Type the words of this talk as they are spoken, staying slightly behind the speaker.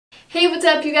Hey, what's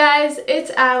up you guys?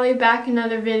 It's Allie back in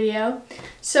another video.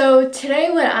 So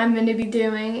today what I'm going to be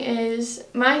doing is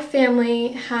my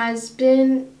family has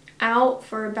been out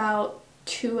for about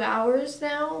 2 hours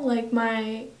now.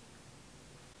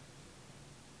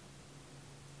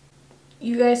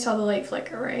 You guys saw the light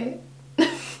flicker, right?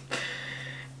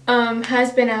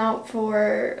 Has been out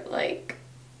for like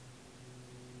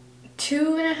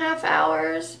 2.5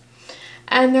 hours.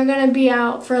 And they're gonna be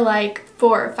out for like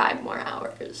 4 or 5 more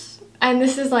hours. And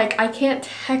this is like, I can't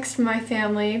text my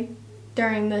family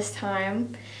during this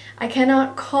time. I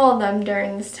cannot call them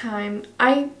during this time.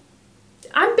 I'm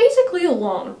basically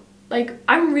alone. Like,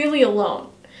 I'm really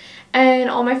alone. And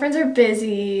all my friends are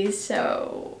busy,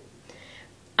 so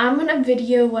I'm gonna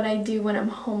video what I do when I'm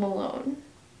home alone.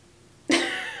 Well,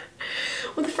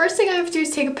 the first thing I have to do is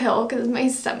take a pill because my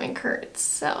stomach hurts,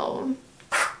 so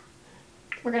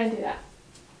we're gonna do that.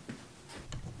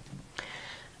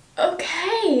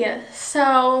 Okay,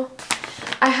 so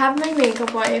I have my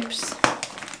makeup wipes.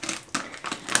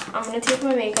 I'm gonna take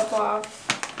my makeup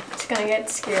off. It's gonna get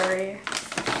scary.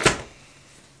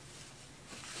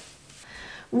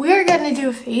 We're gonna do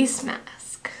a face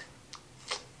mask.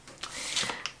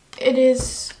 It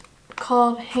is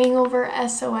called Hangover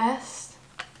SOS.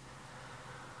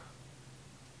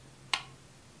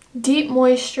 Deep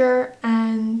moisture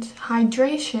and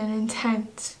hydration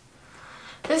intense.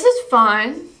 This is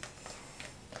fun.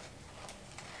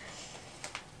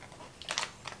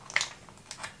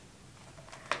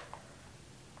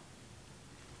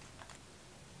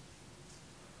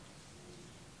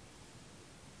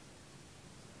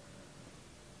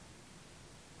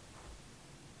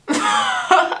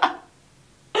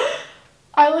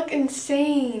 I look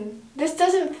insane. This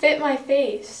doesn't fit my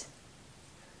face.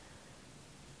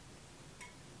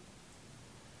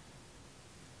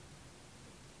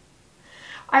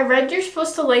 I read you're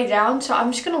supposed to lay down, so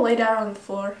I'm just gonna lay down on the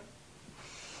floor.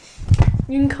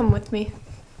 You can come with me.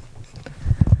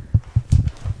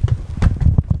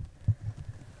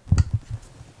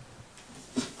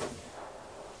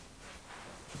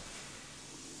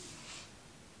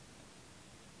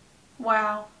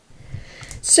 Wow.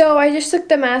 So I just took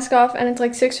the mask off and it's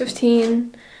like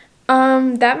 6:15.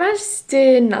 That mask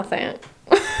did nothing.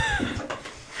 But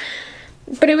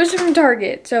it was from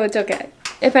Target, so it's okay.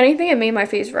 If anything, it made my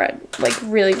face red, like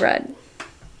really red.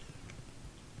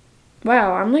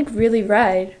 Wow, I'm like really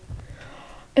red.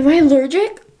 Am I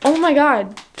allergic? Oh my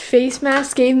god, face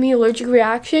mask gave me allergic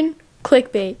reaction.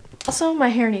 Clickbait. Also, my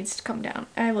hair needs to come down.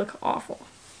 I look awful.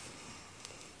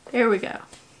 There we go.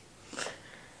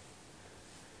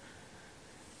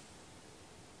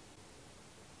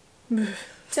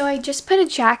 So I just put a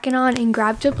jacket on and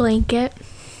grabbed a blanket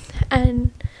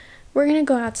and we're gonna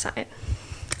go outside.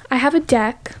 I have a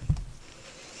deck.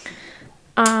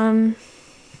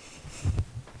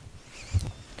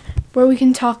 Where we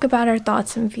can talk about our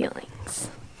thoughts and feelings.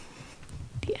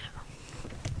 Yeah.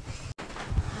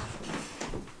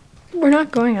 We're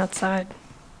not going outside.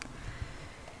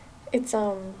 It's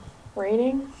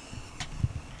raining.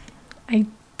 I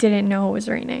didn't know it was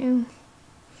raining.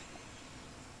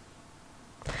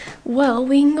 Well,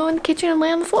 we can go in the kitchen and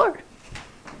lay on the floor.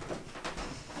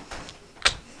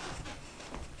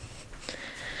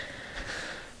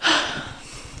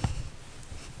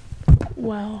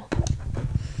 Well.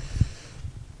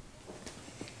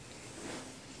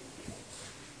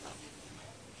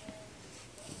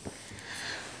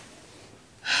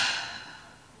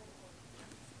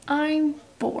 I'm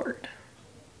bored.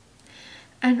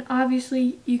 And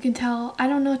obviously, you can tell I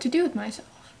don't know what to do with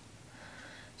myself.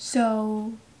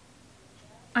 So,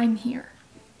 I'm here.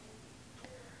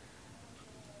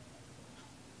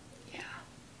 Yeah.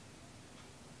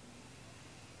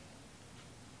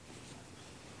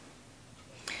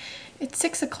 It's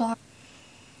 6 o'clock.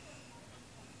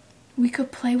 We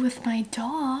could play with my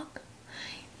dog.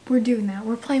 We're doing that.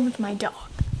 We're playing with my dog.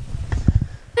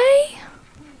 Hey,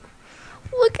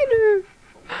 look at her.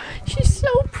 She's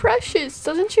so precious.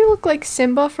 Doesn't she look like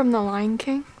Simba from The Lion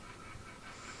King?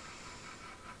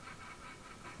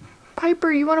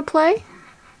 Piper, you want to play?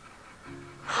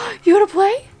 You want to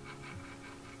play?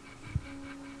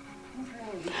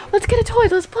 Let's get a toy.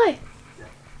 Let's play.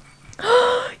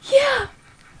 Yeah.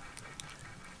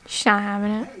 She's not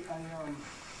having it.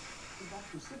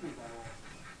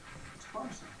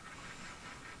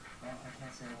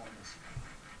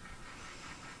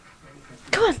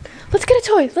 Come on. Let's get a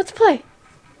toy. Let's play.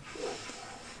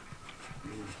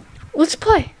 Let's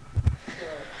play.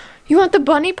 You want the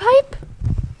bunny pipe?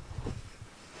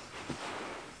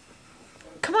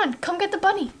 Come on, come get the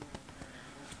bunny.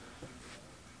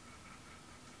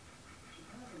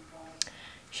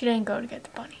 She didn't go to get the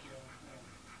bunny.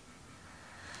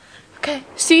 Okay,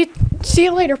 see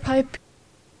you later, Pipe.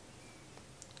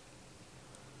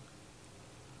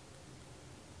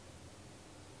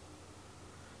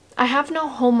 I have no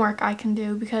homework I can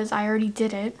do because I already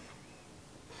did it.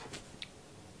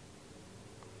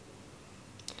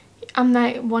 I'm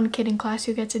that one kid in class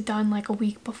who gets it done like a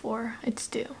week before it's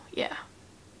due. Yeah.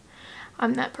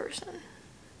 I'm that person.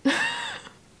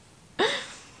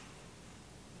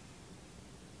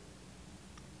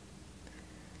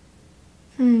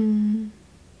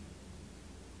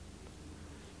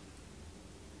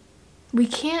 We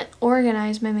can't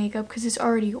organize my makeup because it's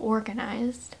already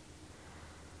organized.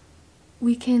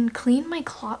 We can clean my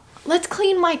closet. Let's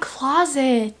clean my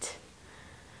closet.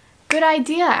 Good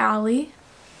idea, Allie.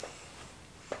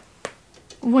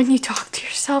 When you talk to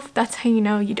yourself, that's how you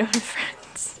know you don't have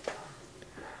friends.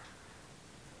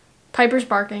 Piper's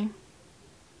barking.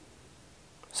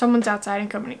 Someone's outside and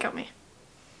coming to kill me.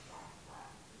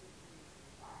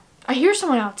 I hear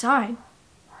someone outside.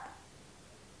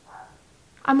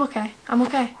 I'm okay. I'm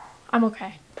okay. I'm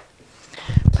okay.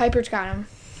 Piper's got him.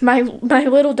 My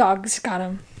little dog's got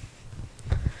him.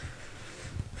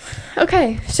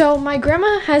 Okay, so my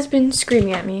grandma has been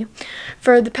screaming at me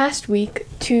for the past week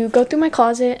to go through my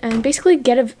closet and basically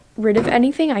get rid of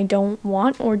anything I don't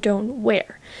want or don't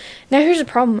wear. Now here's the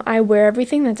problem. I wear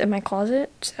everything that's in my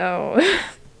closet, so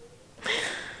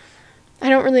I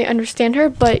don't really understand her,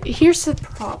 but here's the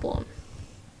problem.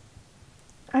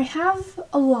 I have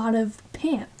a lot of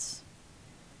pants,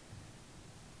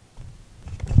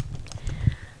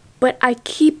 but I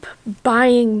keep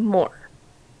buying more.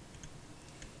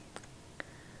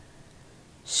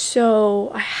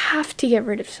 So I have to get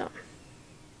rid of some.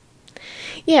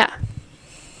 Yeah.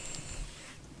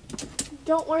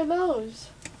 Don't wear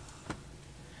those.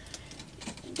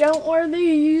 Don't wear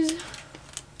these.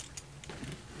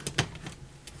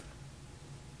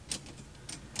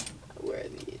 Wear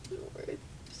these. Wear these.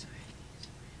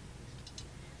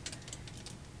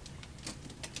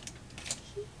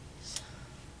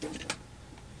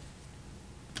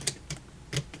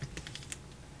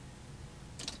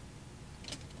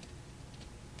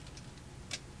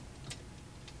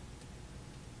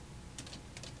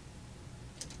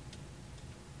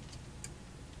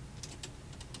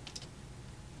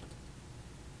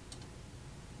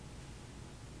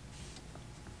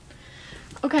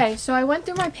 Okay, so I went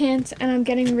through my pants and I'm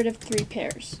getting rid of 3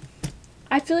 pairs.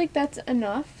 I feel like that's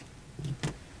enough.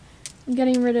 I'm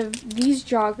getting rid of these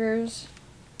joggers,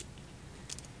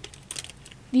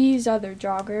 these other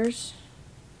joggers,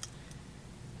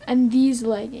 and these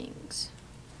leggings.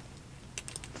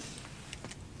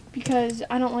 Because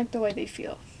I don't like the way they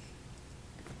feel.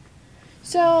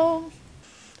 So,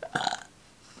 oh,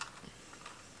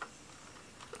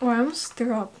 I almost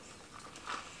threw up.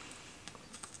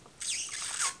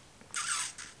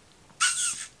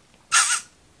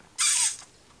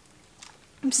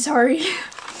 I'm sorry.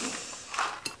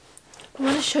 I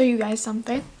want to show you guys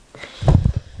something.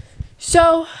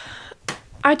 So,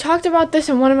 I talked about this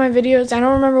in one of my videos. I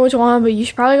don't remember which one, but you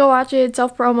should probably go watch it.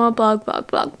 Self-promo,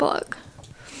 plug.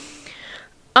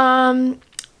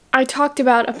 I talked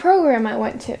about a program I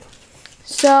went to.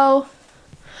 So,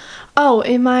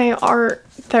 in my art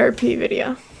therapy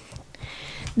video,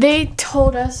 they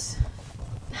told us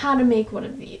how to make one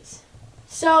of these.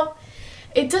 So,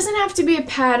 it doesn't have to be a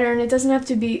pattern. It doesn't have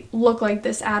to look like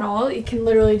this at all. It can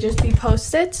literally just be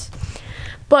Post-its.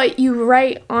 But you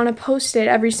write on a Post-it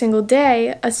every single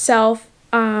day a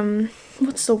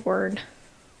what's the word?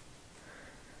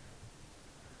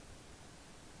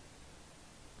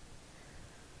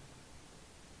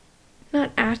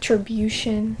 Not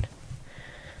attribution.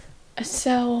 A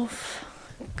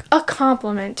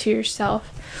compliment to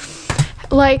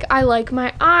yourself. Like, I like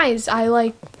my eyes.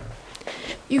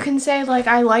 You can say, like,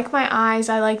 I like my eyes,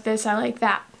 I like this, I like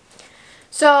that.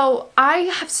 So I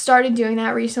have started doing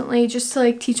that recently just to,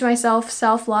 like, teach myself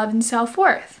self-love and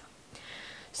self-worth.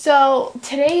 So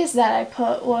today's that I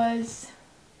put was,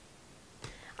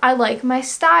 I like my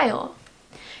style.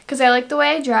 Because I like the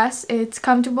way I dress. It's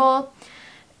comfortable.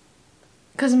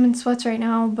 Because I'm in sweats right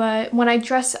now. But when I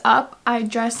dress up, I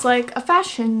dress like a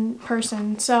fashion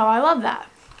person. So I love that.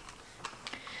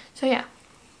 So yeah.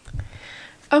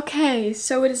 Okay,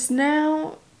 so it is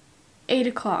now 8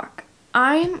 o'clock.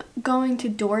 I'm going to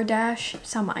DoorDash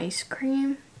some ice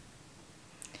cream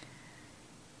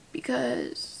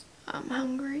because I'm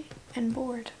hungry and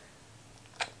bored.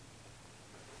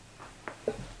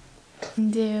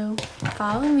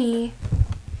 Follow me.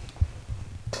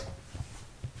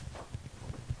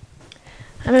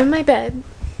 I'm in my bed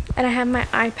and I have my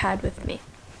iPad with me.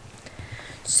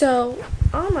 So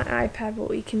on my iPad what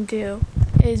we can do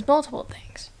is multiple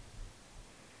things.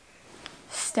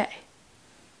 next day.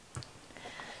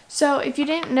 So if you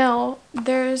didn't know,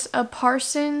 there's a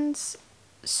Parsons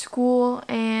School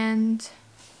and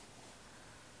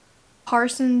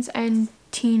Parsons and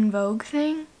Teen Vogue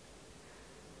thing.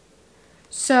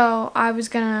 So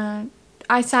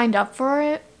I signed up for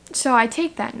it, so I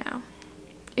take that now.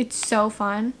 It's so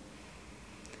fun.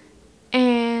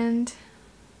 And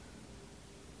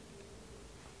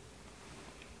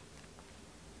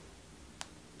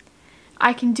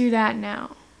I can do that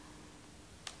now.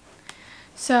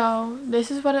 So this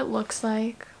is what it looks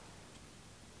like.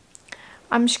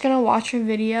 I'm just gonna watch a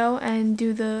video and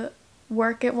do the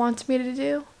work it wants me to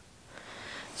do.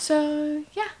 So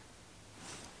yeah.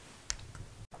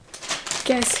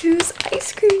 Guess whose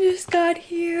ice cream just got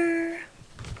here?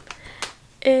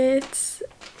 It's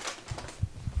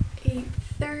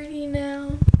 8:30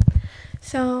 now.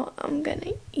 So I'm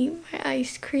gonna eat my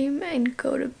ice cream and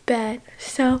go to bed.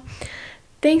 So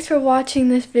thanks for watching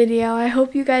this video. I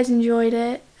hope you guys enjoyed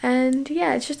it. And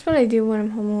yeah, it's just what I do when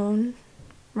I'm home alone.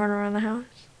 Run around the house.